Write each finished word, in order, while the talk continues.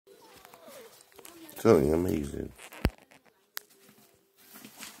Something amazing.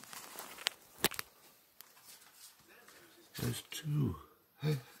 There's two.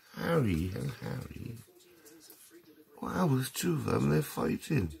 Harry and Harry. Wow, there's two of them. They're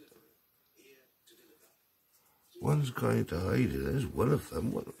fighting. One's going to hide it. There's one of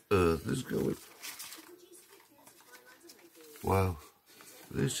them. What on earth is going? Wow,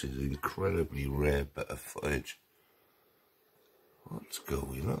 this is incredibly rare bit of footage. What's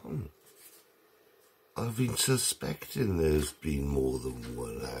going on? I've been suspecting there's been more than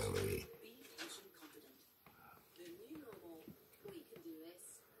one Harry.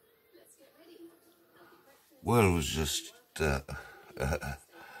 One was just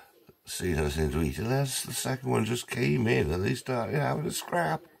seeing us in to eat, and the second one just came in and they started having a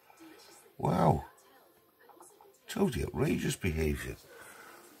scrap. Wow. Totally outrageous behaviour.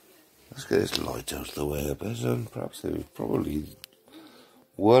 Let's get this light out of the way a bit, and perhaps probably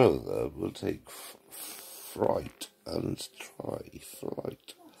one of them will take fright and try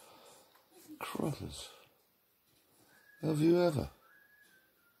flight. Crumbs. Have you ever?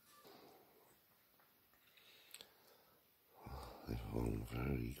 They've gone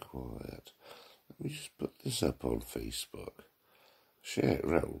very quiet. Let me just put this up on Facebook. Share it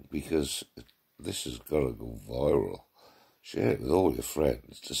around, because this is going to go viral. Share it with all your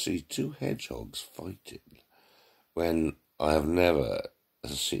friends to see two hedgehogs fighting when I have never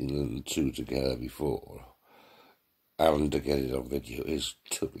seen them two together before. And to get it on video is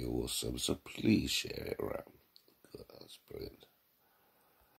totally awesome, so please share it around.